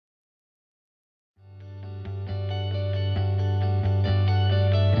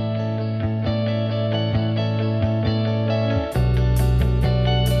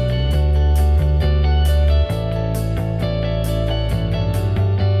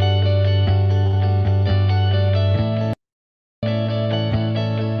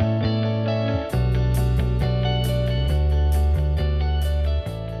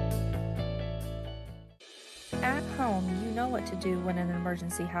do when an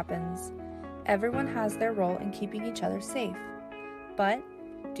emergency happens. Everyone has their role in keeping each other safe. But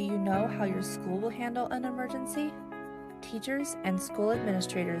do you know how your school will handle an emergency? Teachers and school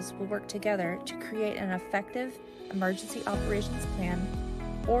administrators will work together to create an effective Emergency Operations Plan,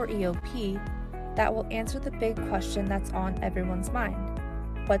 or EOP, that will answer the big question that's on everyone's mind.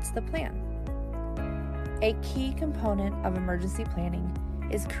 What's the plan? A key component of emergency planning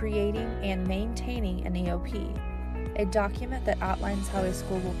is creating and maintaining an EOP, a document that outlines how a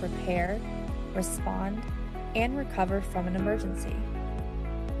school will prepare, respond, and recover from an emergency.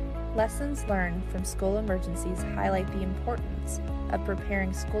 Lessons learned from school emergencies highlight the importance of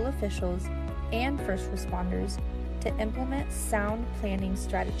preparing school officials and first responders to implement sound planning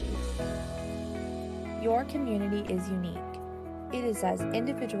strategies. Your community is unique. It is as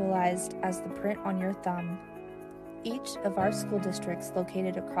individualized as the print on your thumb. Each of our school districts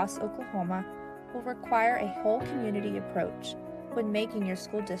located across Oklahoma will require a whole community approach when making your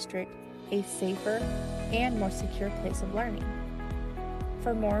school district a safer and more secure place of learning.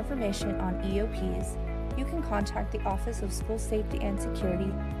 For more information on EOPs, you can contact the Office of School Safety and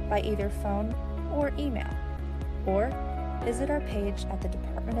Security by either phone or email, or visit our page at the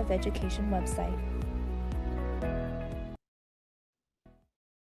Department of Education website.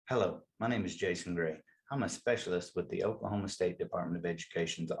 Hello, my name is Jason Gray. I'm a specialist with the Oklahoma State Department of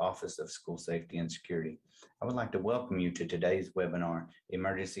Education's Office of School Safety and Security. I would like to welcome you to today's webinar,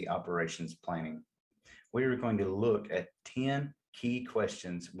 Emergency Operations Planning. We are going to look at 10 key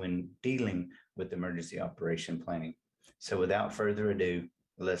questions when dealing with emergency operation planning. So without further ado,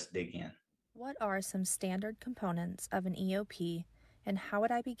 let's dig in. What are some standard components of an EOP, and how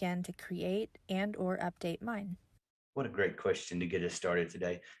would I begin to create and/or update mine? What a great question to get us started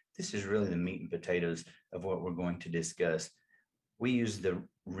today. This is really the meat and potatoes of what we're going to discuss. We use the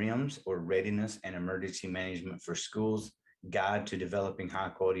REMS, or Readiness and Emergency Management for Schools Guide to Developing High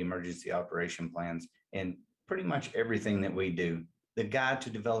Quality Emergency Operation Plans in pretty much everything that we do. The Guide to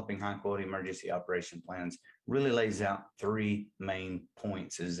Developing High Quality Emergency Operation Plans really lays out three main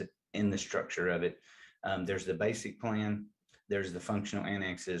points in the structure of it. There's the basic plan, there's the functional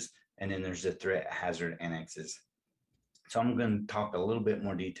annexes, and then there's the threat hazard annexes. So I'm going to talk a little bit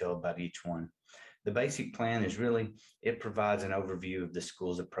more detail about each one. The basic plan is really, it provides an overview of the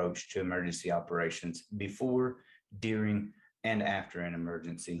school's approach to emergency operations before, during, and after an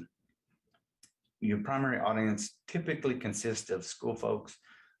emergency. Your primary audience typically consists of school folks,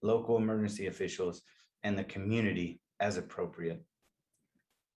 local emergency officials, and the community as appropriate.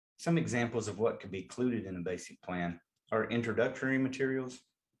 Some examples of what could be included in the basic plan are introductory materials.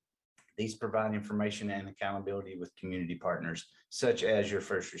 These provide information and accountability with community partners, such as your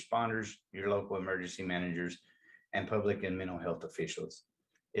first responders, your local emergency managers, and public and mental health officials.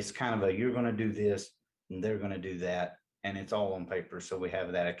 It's kind of a, you're going to do this, and they're going to do that, and it's all on paper, so we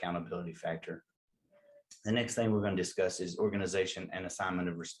have that accountability factor. The next thing we're going to discuss is organization and assignment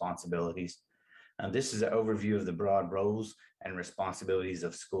of responsibilities. This is an overview of the broad roles and responsibilities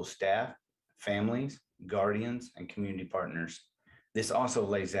of school staff, families, guardians, and community partners. This also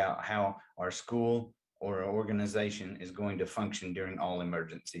lays out how our school or organization is going to function during all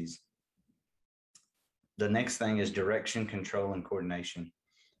emergencies. The next thing is direction, control, and coordination.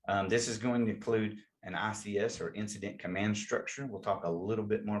 This is going to include an ICS, or incident command structure. We'll talk a little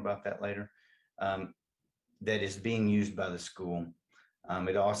bit more about that later. That is being used by the school.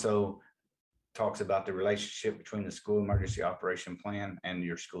 It also talks about the relationship between the school emergency operation plan and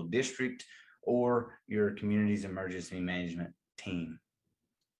your school district or your community's emergency management team.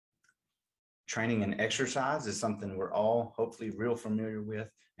 Training and exercise is something we're all hopefully real familiar with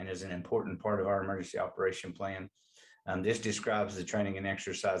and is an important part of our emergency operation plan. This describes the training and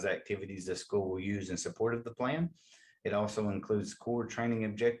exercise activities the school will use in support of the plan. It also includes core training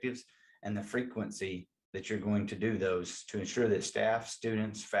objectives and the frequency that you're going to do those to ensure that staff,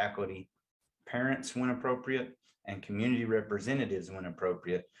 students, faculty, parents when appropriate, and community representatives when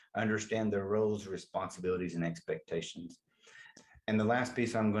appropriate understand their roles, responsibilities, and expectations. And the last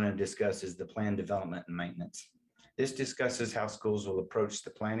piece I'm going to discuss is the plan development and maintenance. This discusses how schools will approach the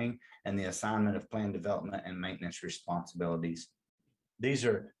planning and the assignment of plan development and maintenance responsibilities. These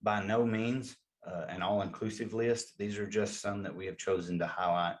are by no means an all-inclusive list. These are just some that we have chosen to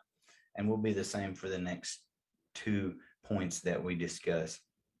highlight, and will be the same for the next 2 points that we discuss.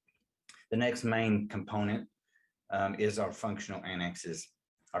 The next main component is our functional annexes.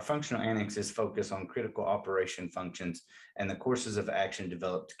 Our functional annexes focus on critical operation functions and the courses of action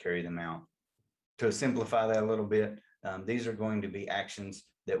developed to carry them out. To simplify that a little bit, these are going to be actions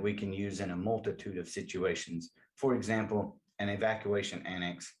that we can use in a multitude of situations. For example, an evacuation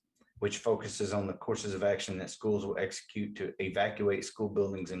annex which focuses on the courses of action that schools will execute to evacuate school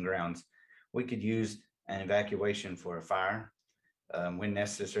buildings and grounds. We could use an evacuation for a fire. When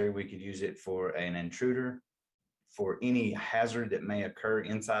necessary, we could use it for an intruder, for any hazard that may occur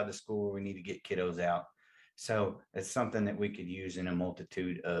inside the school where we need to get kiddos out. So it's something that we could use in a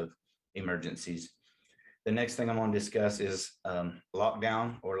multitude of emergencies. The next thing I'm going to discuss is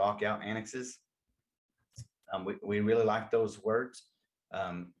lockdown or lockout annexes. We really like those words,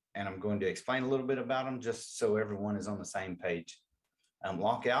 and I'm going to explain a little bit about them just so everyone is on the same page.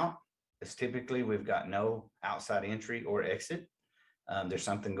 Lockout is typically we've got no outside entry or exit. There's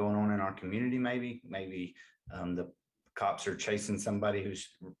something going on in our community, maybe the cops are chasing somebody who's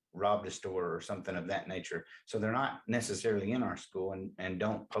robbed a store or something of that nature. So they're not necessarily in our school and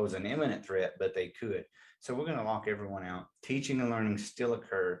don't pose an imminent threat, but they could. So we're going to lock everyone out. Teaching and learning still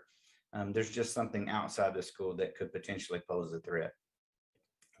occur. There's just something outside the school that could potentially pose a threat.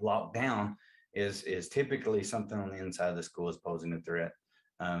 Lockdown is typically something on the inside of the school is posing a threat.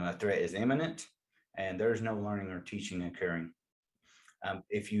 A threat is imminent and there's no learning or teaching occurring.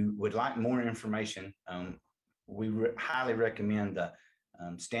 If you would like more information, we highly recommend the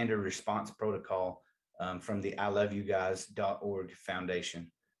standard response protocol from the iloveyoguys.org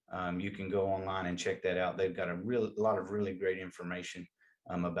foundation. You can go online and check that out. They've got a lot of really great information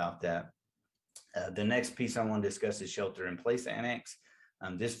about that. The next piece I want to discuss is shelter in place annex.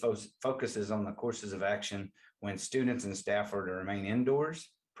 This focuses on the courses of action when students and staff are to remain indoors,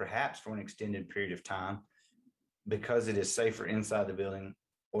 perhaps for an extended period of time, because it is safer inside the building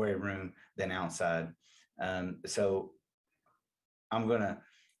or a room than outside. So I'm going to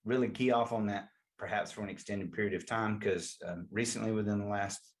really key off on that, perhaps for an extended period of time, because recently within the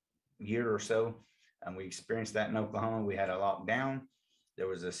last year or so, we experienced that in Oklahoma. We had a lockdown. There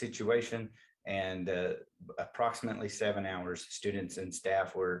was a situation, and approximately 7 hours, students and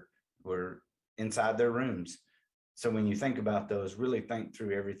staff were inside their rooms. So when you think about those, really think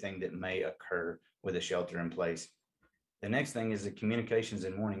through everything that may occur with a shelter in place. The next thing is the communications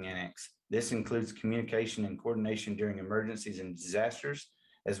and warning annex. This includes communication and coordination during emergencies and disasters,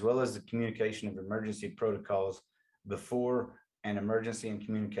 as well as the communication of emergency protocols before an emergency and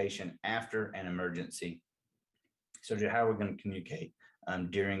communication after an emergency. So how are we going to communicate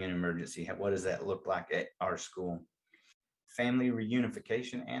during an emergency? What does that look like at our school? Family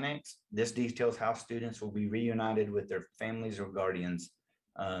reunification annex. This details how students will be reunited with their families or guardians.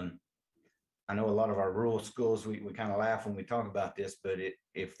 I know a lot of our rural schools, we kind of laugh when we talk about this, but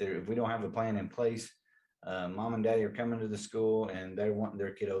if we don't have a plan in place, mom and daddy are coming to the school and they want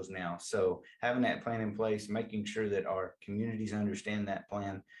their kiddos now. So having that plan in place, making sure that our communities understand that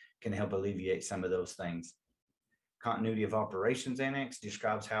plan can help alleviate some of those things. Continuity of operations annex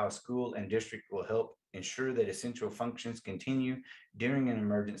describes how a school and district will help ensure that essential functions continue during an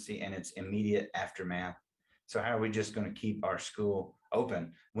emergency and its immediate aftermath. So how are we just going to keep our school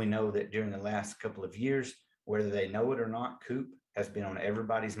open? We know that during the last couple of years, whether they know it or not, COOP has been on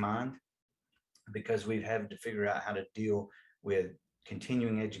everybody's mind because we've had to figure out how to deal with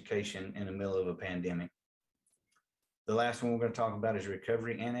continuing education in the middle of a pandemic. The last one we're going to talk about is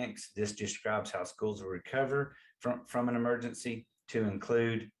recovery annex. This describes how schools will recover from an emergency to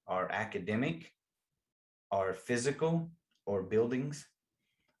include our academic, our physical or buildings,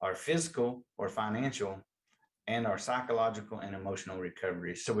 our physical or financial, and our psychological and emotional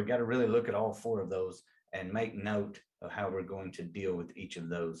recovery. So we got to really look at all four of those and make note of how we're going to deal with each of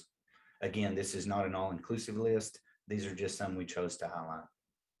those. Again, this is not an all-inclusive list. These are just some we chose to highlight.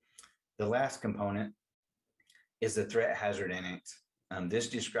 The last component is the threat hazard annex. This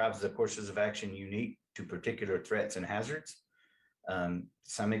describes the courses of action unique to particular threats and hazards.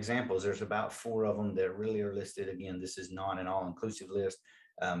 Some examples, there's about 4 of them that really are listed. Again, this is not an all-inclusive list,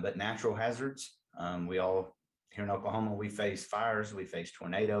 but natural hazards. We all, here in Oklahoma, we face fires, we face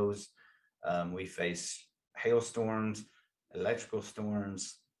tornadoes, we face hailstorms, electrical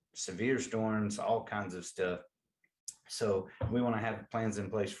storms, severe storms, all kinds of stuff. So we want to have plans in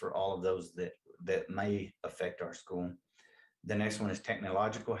place for all of those that may affect our school. The next one is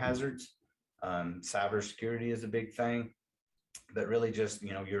technological hazards. Cybersecurity is a big thing, but really just,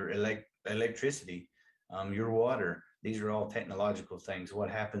 your electricity, your water, these are all technological things. What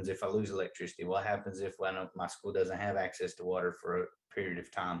happens if I lose electricity? What happens if my school doesn't have access to water for a period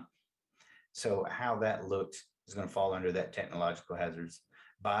of time? So how that looks is going to fall under that technological hazards.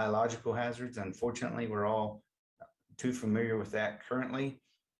 Biological hazards, unfortunately, we're all too familiar with that currently,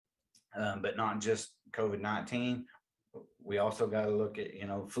 but not just COVID-19. We also got to look at,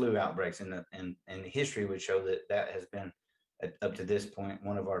 flu outbreaks, and history would show that has been, up to this point,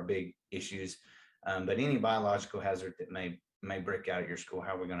 one of our big issues. But any biological hazard that may may break out at your school.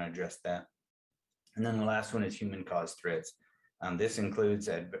 How are we going to address that? And then the last one is human caused threats. This includes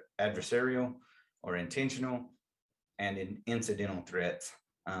adversarial or intentional and incidental threats.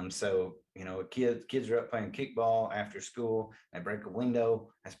 So, kids are up playing kickball after school, they break a window,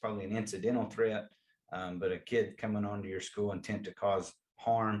 that's probably an incidental threat. But a kid coming onto your school intent to cause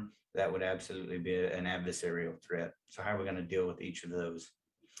harm, that would absolutely be an adversarial threat. So how are we going to deal with each of those?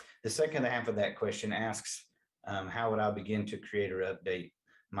 The second half of that question asks, how would I begin to create or update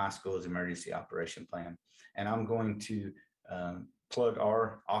my school's emergency operation plan? And I'm going to plug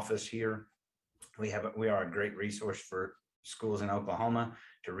our office here. We are a great resource for schools in Oklahoma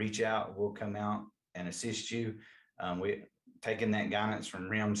to reach out. We'll come out and assist you. We taking that guidance from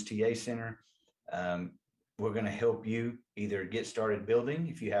RIMS TA Center. We're going to help you either get started building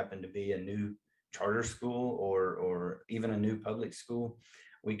if you happen to be a new charter school or even a new public school.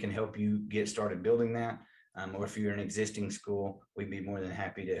 We can help you get started building that. Or if you're an existing school, we'd be more than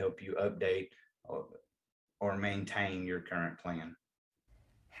happy to help you update or maintain your current plan.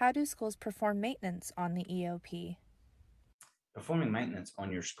 How do schools perform maintenance on the EOP? Performing maintenance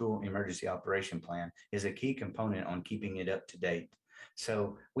on your school emergency operation plan is a key component on keeping it up to date.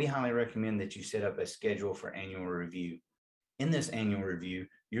 So we highly recommend that you set up a schedule for annual review. In this annual review,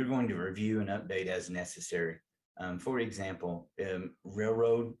 you're going to review and update as necessary. For example,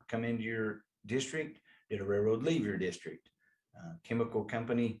 railroad come into your district, did a railroad leave your district? Chemical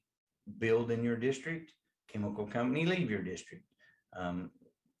company build in your district, chemical company leave your district.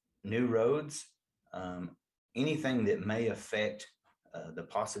 New roads, anything that may affect the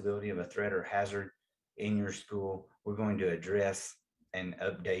possibility of a threat or hazard in your school, we're going to address and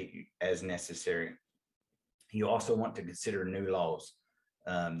update as necessary. You also want to consider new laws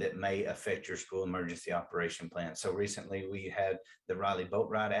that may affect your school emergency operation plan. So recently we had the Riley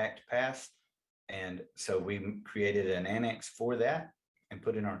Boatwright Act passed. And so we created an annex for that and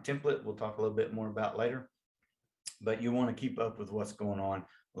put in our template. We'll talk a little bit more about later, but you want to keep up with what's going on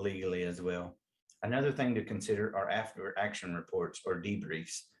legally as well. Another thing to consider are after action reports or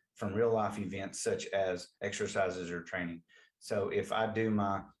debriefs from real life events such as exercises or training. So if I do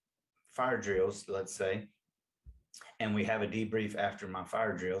my fire drills, let's say, and we have a debrief after my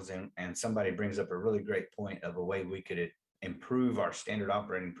fire drills and somebody brings up a really great point of a way we could improve our standard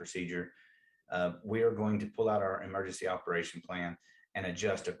operating procedure, we are going to pull out our emergency operation plan and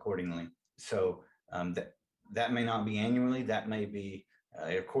adjust accordingly. So that may not be annually, that may be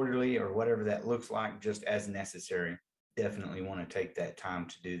quarterly or whatever that looks like, just as necessary. Definitely want to take that time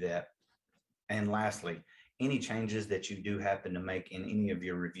to do that. And lastly, any changes that you do happen to make in any of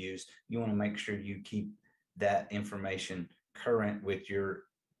your reviews, you want to make sure you keep that information current with your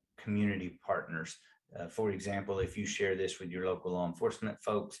community partners. For example, if you share this with your local law enforcement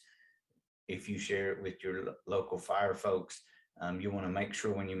folks, if you share it with your local fire folks, you want to make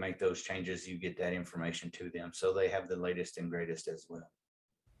sure when you make those changes, you get that information to them so they have the latest and greatest as well.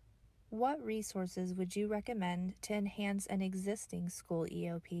 What resources would you recommend to enhance an existing school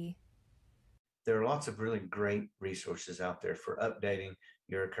EOP? There are lots of really great resources out there for updating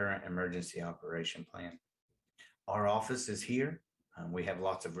your current emergency operation plan. Our office is here. We have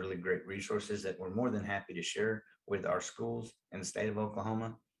lots of really great resources that we're more than happy to share with our schools in the state of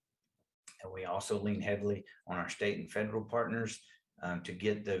Oklahoma. And we also lean heavily on our state and federal partners to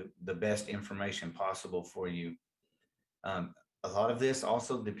get the best information possible for you. A lot of this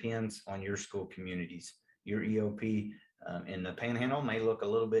also depends on your school communities. Your EOP in the Panhandle may look a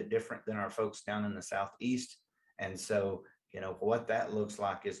little bit different than our folks down in the Southeast. And so, what that looks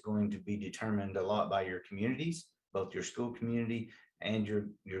like is going to be determined a lot by your communities, both your school community and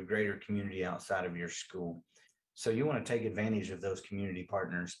your greater community outside of your school. So you want to take advantage of those community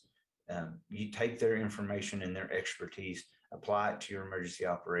partners. You take their information and their expertise, apply it to your emergency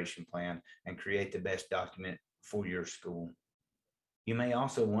operation plan, and create the best document for your school. You may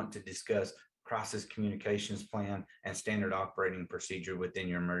also want to discuss crisis communications plan and standard operating procedure within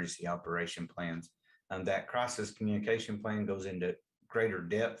your emergency operation plans. That crisis communication plan goes into greater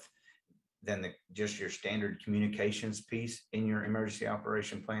depth than just your standard communications piece in your emergency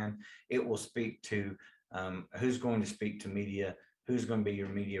operation plan. It will speak to who's going to speak to media, who's going to be your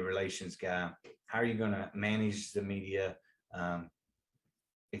media relations guy, how are you going to manage the media.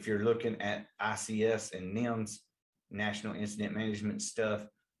 If you're looking at ICS and NIMS, National Incident Management stuff,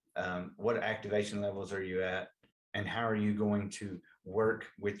 what activation levels are you at, and how are you going to work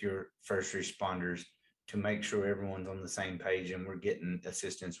with your first responders to make sure everyone's on the same page and we're getting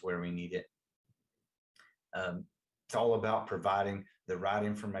assistance where we need it. It's all about providing the right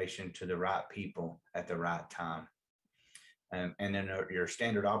information to the right people at the right time. And then your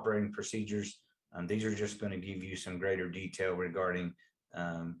standard operating procedures, These are just going to give you some greater detail regarding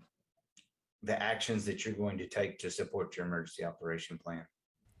um, the actions that you're going to take to support your emergency operation plan.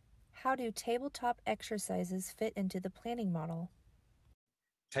 How do tabletop exercises fit into the planning model?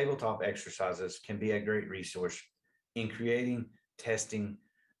 Tabletop exercises can be a great resource in creating, testing,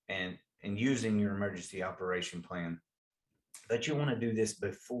 and, and using your emergency operation plan. But you want to do this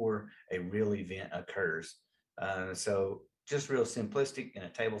before a real event occurs. So just real simplistic in a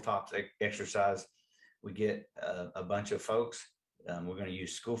tabletop exercise, we get a bunch of folks. We're going to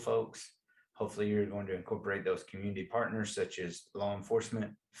use school folks. Hopefully you're going to incorporate those community partners such as law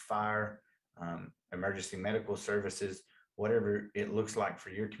enforcement, fire, emergency medical services, whatever it looks like for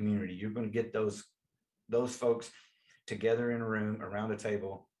your community. You're going to get those folks together in a room around a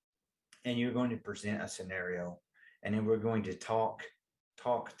table, and you're going to present a scenario, and then we're going to talk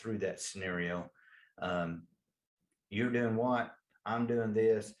through that scenario. Um, you're doing what? I'm doing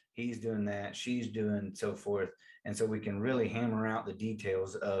this. He's doing that. She's doing so forth, and so we can really hammer out the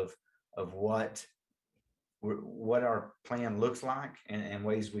details of what our plan looks like, and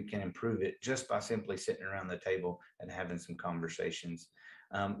ways we can improve it just by simply sitting around the table and having some conversations.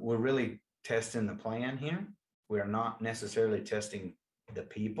 We're really testing the plan here. We are not necessarily testing the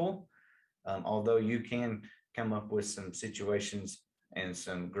people, although you can come up with some situations and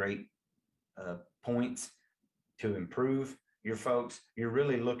some great points to improve your folks. You're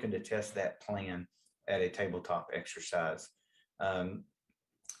really looking to test that plan at a tabletop exercise. Um,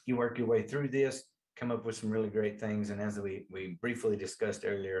 you work your way through this, come up with some really great things. And as we briefly discussed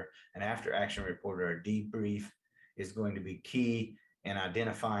earlier, an after action report or a debrief is going to be key in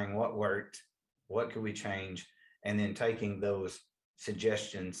identifying what worked, what could we change, and then taking those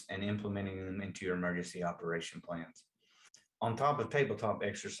suggestions and implementing them into your emergency operation plans. On top of tabletop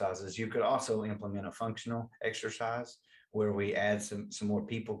exercises, you could also implement a functional exercise where we add some more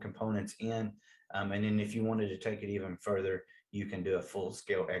people components in. And then if you wanted to take it even further, you can do a full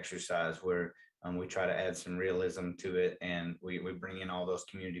scale exercise where we try to add some realism to it, and we bring in all those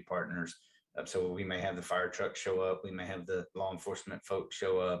community partners. So we may have the fire truck show up, we may have the law enforcement folks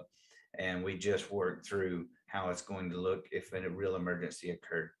show up, and we just work through how it's going to look if a real emergency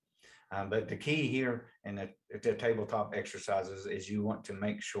occurred. But the key here in the tabletop exercises is you want to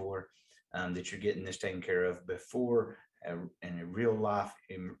make sure that you're getting this taken care of before a real life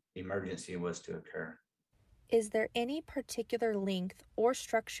emergency was to occur. Is there any particular length or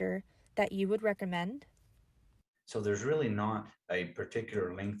structure that you would recommend? So there's really not a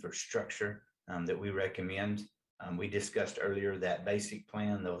particular length or structure that we recommend. We discussed earlier that basic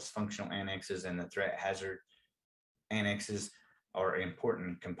plan, those functional annexes and the threat hazard annexes are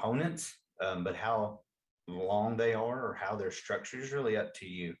important components, but how long they are or how they're structured is really up to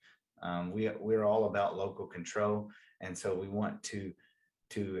you. We're all about local control, and so we want to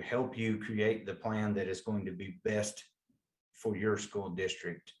help you create the plan that is going to be best for your school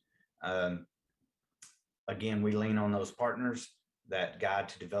district. Again, we lean on those partners, that guide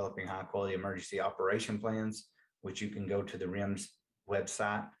to developing high quality emergency operation plans, which you can go to the RIMS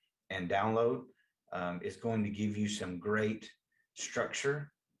website and download. Is going to give you some great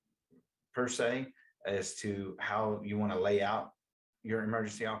structure per se as to how you want to lay out your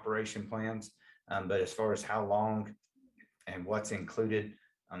emergency operation plans. But as far as how long and what's included,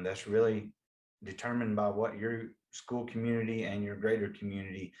 that's really determined by what your school community and your greater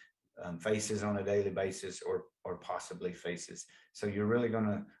community faces on a daily basis, or possibly faces. So you're really going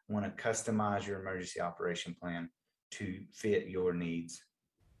to want to customize your emergency operation plan to fit your needs.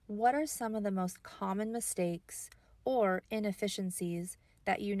 What are some of the most common mistakes or inefficiencies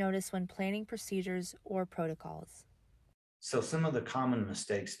that you notice when planning procedures or protocols? So some of the common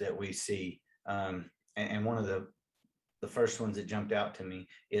mistakes that we see, and one of the first ones that jumped out to me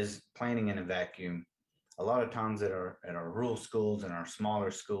is planning in a vacuum. A lot of times at our rural schools and our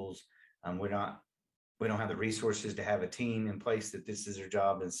smaller schools, we don't have the resources to have a team in place that this is their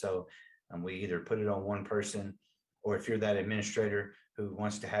job, and so we either put it on one person, or if you're that administrator who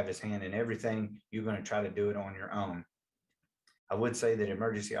wants to have his hand in everything, you're going to try to do it on your own. I would say that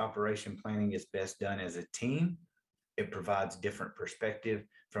emergency operation planning is best done as a team. It provides different perspective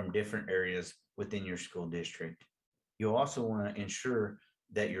from different areas within your school district. You also want to ensure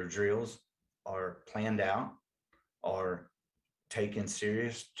that your drills are planned out, are taken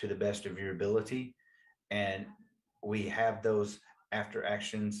serious to the best of your ability, and we have those after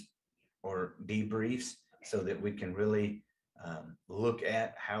actions or debriefs so that we can really look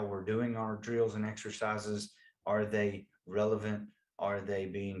at how we're doing our drills and exercises. Are they relevant? Are they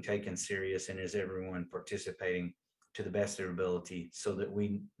being taken serious? And is everyone participating to the best of their ability, so that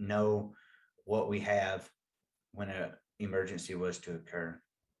we know what we have when an emergency was to occur?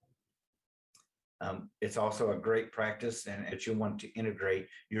 It's also a great practice, and that you want to integrate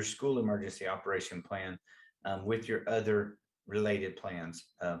your school emergency operation plan with your other related plans.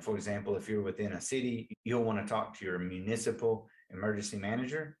 For example, if you're within a city, you'll want to talk to your municipal emergency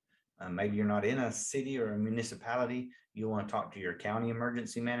manager. Maybe you're not in a city or a municipality, you'll want to talk to your county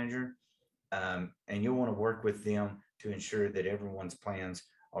emergency manager, and you'll want to work with them to ensure that everyone's plans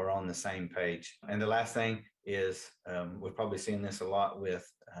are on the same page. And the last thing is, we're probably seeing this a lot with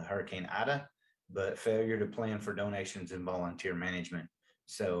Hurricane Ida, but failure to plan for donations and volunteer management.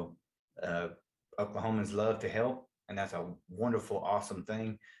 So Oklahomans love to help, and that's a wonderful, awesome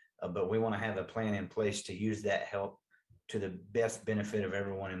thing. But we want to have a plan in place to use that help to the best benefit of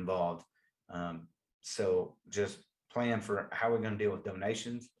everyone involved. So just plan for how we're going to deal with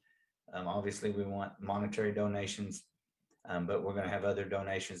donations. Obviously, we want monetary donations, but we're going to have other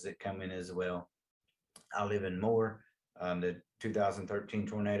donations that come in as well. I live in Moore. The 2013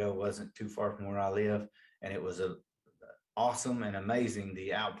 tornado wasn't too far from where I live, and it was awesome and amazing,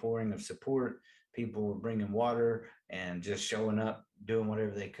 the outpouring of support. People were bringing water and just showing up, doing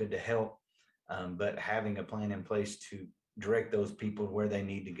whatever they could to help. But having a plan in place to direct those people where they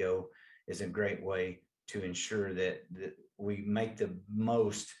need to go is a great way to ensure that we make the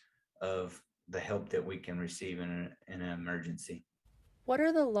most of the help that we can receive in an emergency. What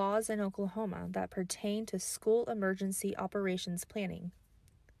are the laws in Oklahoma that pertain to school emergency operations planning?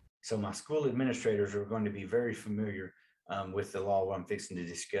 So my school administrators are going to be very familiar with the law I'm fixing to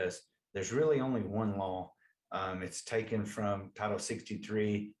discuss. There's really only one law. It's taken from Title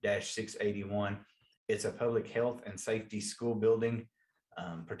 63-681. It's a public health and safety school building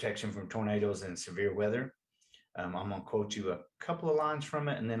protection from tornadoes and severe weather. I'm going to quote you a couple of lines from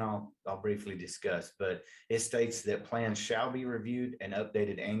it, and then I'll briefly discuss. But it states that plans shall be reviewed and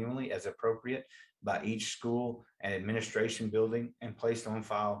updated annually as appropriate by each school and administration building, and placed on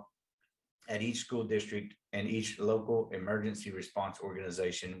file at each school district and each local emergency response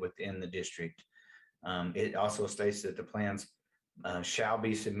organization within the district. It also states that the plans shall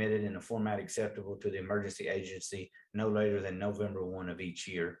be submitted in a format acceptable to the emergency agency no later than November 1 of each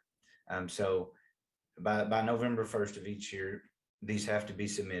year. So by November 1st of each year, these have to be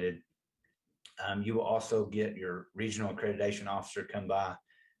submitted. You will also get your regional accreditation officer come by.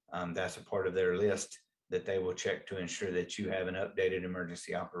 That's a part of their list that they will check to ensure that you have an updated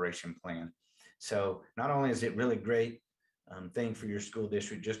emergency operation plan. So not only is it really great thing for your school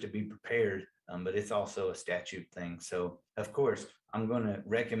district just to be prepared, but it's also a statute thing. So of course, I'm going to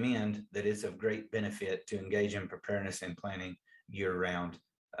recommend that it's of great benefit to engage in preparedness and planning year round.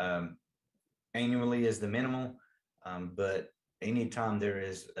 Annually is the minimal, but anytime there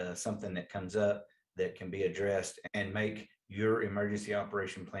is something that comes up that can be addressed and make your emergency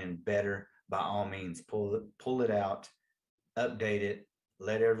operation plan better, by all means, pull it out, update it,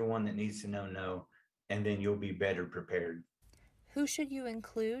 let everyone that needs to know, and then you'll be better prepared. Who should you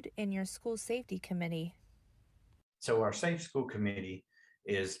include in your school safety committee? So our Safe School Committee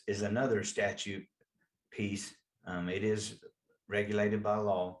is another statute piece. It is regulated by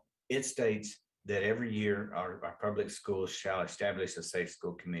law. It states that every year our public schools shall establish a Safe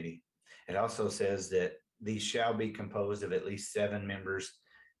School Committee. It also says that these shall be composed of at least 7 members,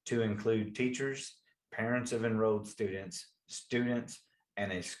 to include teachers, parents of enrolled students,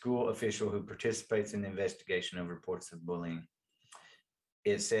 and a school official who participates in the investigation of reports of bullying.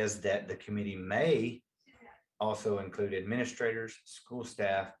 It says that the committee may also include administrators, school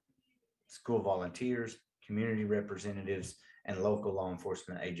staff, school volunteers, community representatives, and local law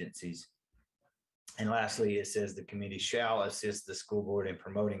enforcement agencies. And lastly, it says the committee shall assist the school board in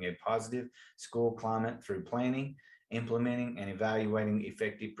promoting a positive school climate through planning, implementing, and evaluating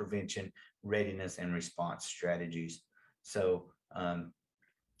effective prevention, readiness, and response strategies. So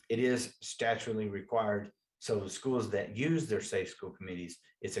it is statutorily required. So schools that use their safe school committees,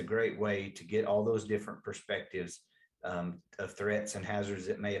 it's a great way to get all those different perspectives of threats and hazards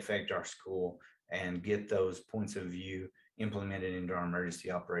that may affect our school, and get those points of view implemented into our emergency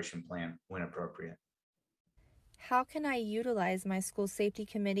operation plan when appropriate. How can I utilize my school safety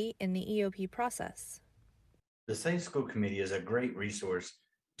committee in the EOP process? The Safe School Committee is a great resource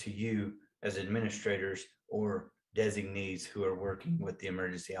to you as administrators or designees who are working with the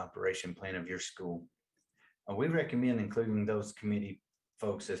emergency operation plan of your school. We recommend including those committee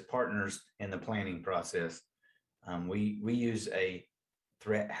folks as partners in the planning process. We use a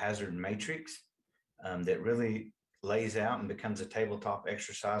threat hazard matrix that really lays out and becomes a tabletop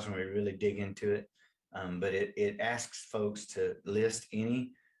exercise when we really dig into it. But it asks folks to list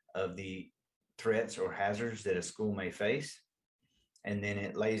any of the threats or hazards that a school may face. And then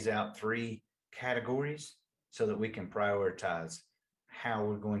it lays out 3 categories so that we can prioritize how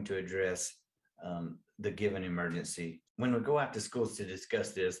we're going to address the given emergency. When we go out to schools to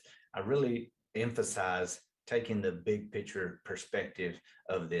discuss this, I really emphasize taking the big picture perspective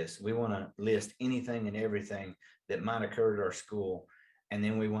of this. We want to list anything and everything that might occur at our school, and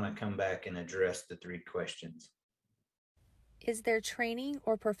then we want to come back and address the 3 questions. Is there training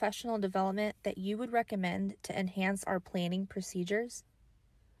or professional development that you would recommend to enhance our planning procedures?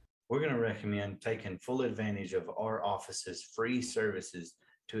 We're going to recommend taking full advantage of our office's free services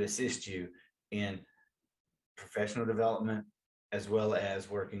to assist you in professional development, as well as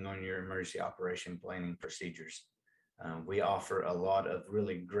working on your emergency operation planning procedures. We offer a lot of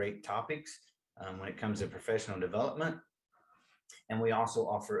really great topics when it comes to professional development. And we also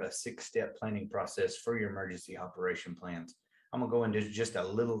offer a 6-step planning process for your emergency operation plans. I'm gonna go into just a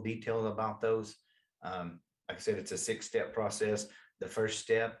little detail about those. Like I said, it's a 6-step process. The first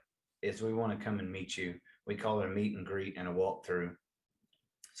step is we want to come and meet you. We call it a meet and greet and a walkthrough.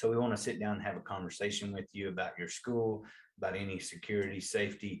 So we want to sit down and have a conversation with you about your school, about any security,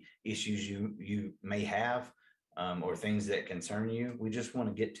 safety issues you may have, or things that concern you. We just want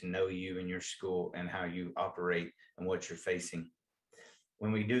to get to know you and your school and how you operate and what you're facing.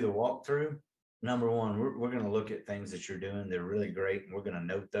 When we do the walkthrough, number one, we're going to look at things that you're doing. They're really great, and we're going to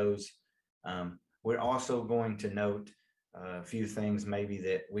note those. We're also going to note a few things maybe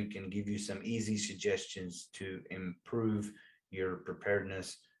that we can give you some easy suggestions to improve your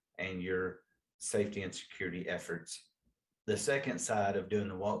preparedness and your safety and security efforts. The second side of doing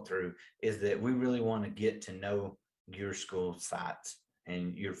the walkthrough is that we really want to get to know your school sites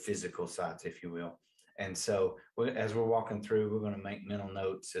and your physical sites, if you will. And so as we're walking through, we're going to make mental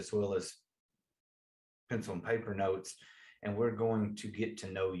notes as well as pencil and paper notes, and we're going to get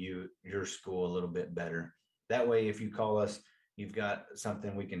to know your school a little bit better. That way, if you call us, you've got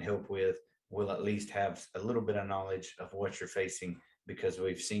something we can help with. We'll at least have a little bit of knowledge of what you're facing because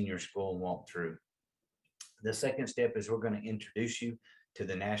we've seen your school and walked through. The second step is we're going to introduce you to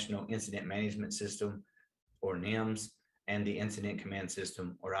the National Incident Management System, or NIMS, and the Incident Command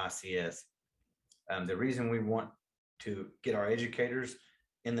System, or ICS. The reason we want to get our educators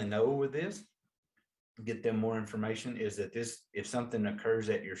in the know with this, get them more information, is that if something occurs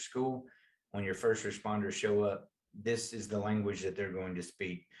at your school, when your first responders show up, this is the language that they're going to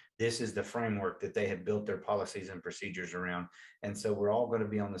speak. This is the framework that they have built their policies and procedures around. And so we're all going to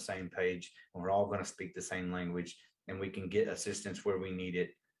be on the same page, and we're all going to speak the same language, and we can get assistance where we need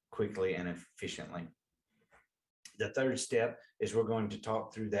it quickly and efficiently. The third step is we're going to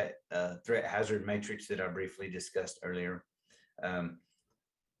talk through that threat hazard matrix that I briefly discussed earlier.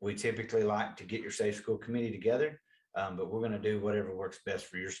 We typically like to get your Safe School Committee together, but we're going to do whatever works best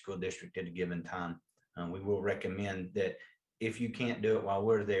for your school district at a given time. We will recommend that if you can't do it while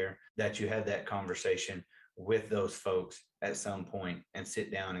we're there, that you have that conversation with those folks at some point and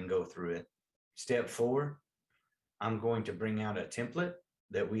sit down and go through it. Step 4, I'm going to bring out a template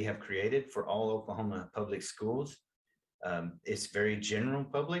that we have created for all Oklahoma public schools. It's very general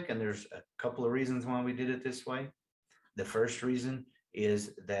public, and there's a couple of reasons why we did it this way. The first reason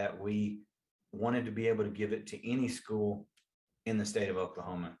is that we wanted to be able to give it to any school in the state of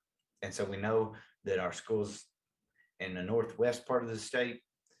Oklahoma. And so we know that our schools in the northwest part of the state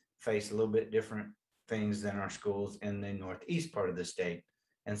face a little bit different things than our schools in the northeast part of the state,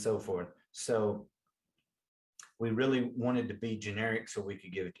 and so forth. So we really wanted to be generic so we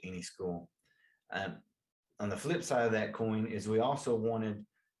could give it to any school. On the flip side of that coin is we also wanted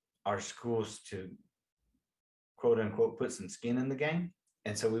our schools to, quote unquote, put some skin in the game.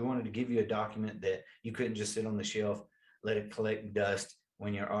 And so we wanted to give you a document that you couldn't just sit on the shelf, let it collect dust.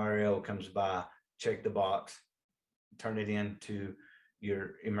 When your RL comes by, check the box, turn it in to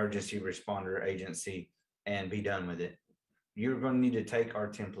your emergency responder agency, and be done with it. You're going to need to take our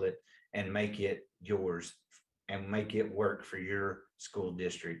template and make it yours and make it work for your school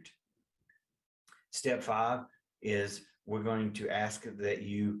district. Step 5 is we're going to ask that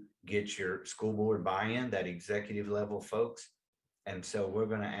you get your school board buy-in, that executive level folks. And so we're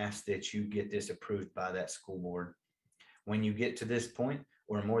going to ask that you get this approved by that school board. When you get to this point,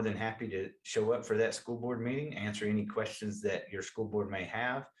 we're more than happy to show up for that school board meeting, answer any questions that your school board may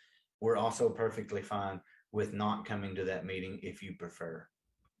have. We're also perfectly fine with not coming to that meeting if you prefer.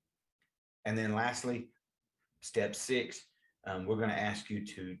 And then lastly, step 6, we're going to ask you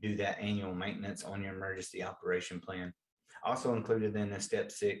to do that annual maintenance on your emergency operation plan. Also included in this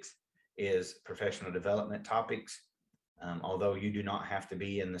step 6 is professional development topics. Although you do not have to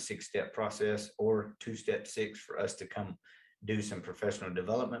be in the 6-step process or 2-step 6 for us to come do some professional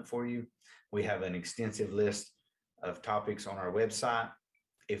development for you. We have an extensive list of topics on our website.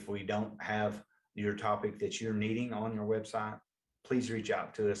 If we don't have your topic that you're needing on your website, please reach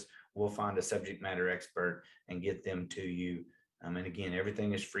out to us. we'll find a subject matter expert and get them to you. And again,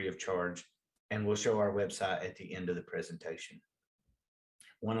 everything is free of charge, and we'll show our website at the end of the presentation.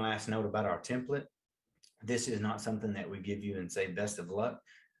 One last note about our template. This is not something that we give you and say best of luck.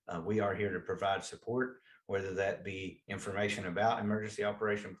 We are here to provide support, whether that be information about emergency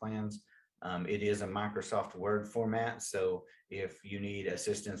operation plans. It is a Microsoft Word format, so if you need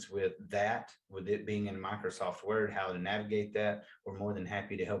assistance with that, with it being in Microsoft Word, how to navigate that, we're more than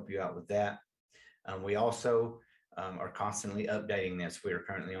happy to help you out with that. We also are constantly updating this. We are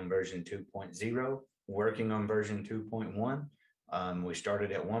currently on version 2.0, working on version 2.1. We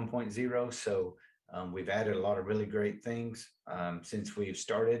started at 1.0, so we've added a lot of really great things since we've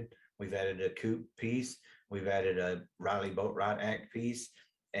started. We've added a COOP piece, we've added a Riley Boatwright Act piece,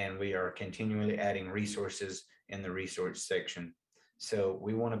 and we are continually adding resources in the resource section. So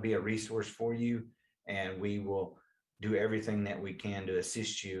we want to be a resource for you, and we will do everything that we can to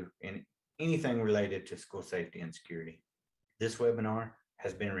assist you in anything related to school safety and security. This webinar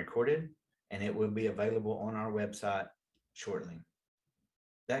has been recorded, and it will be available on our website shortly.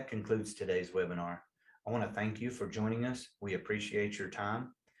 That concludes today's webinar. I want to thank you for joining us. We appreciate your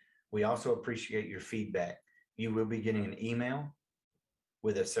time. We also appreciate your feedback. You will be getting an email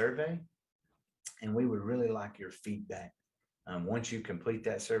with a survey, and we would really like your feedback. Once you complete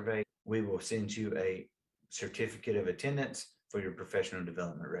that survey, we will send you a certificate of attendance for your professional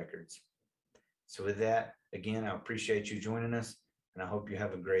development records. So with that, again, I appreciate you joining us, and I hope you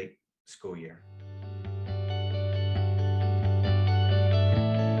have a great school year.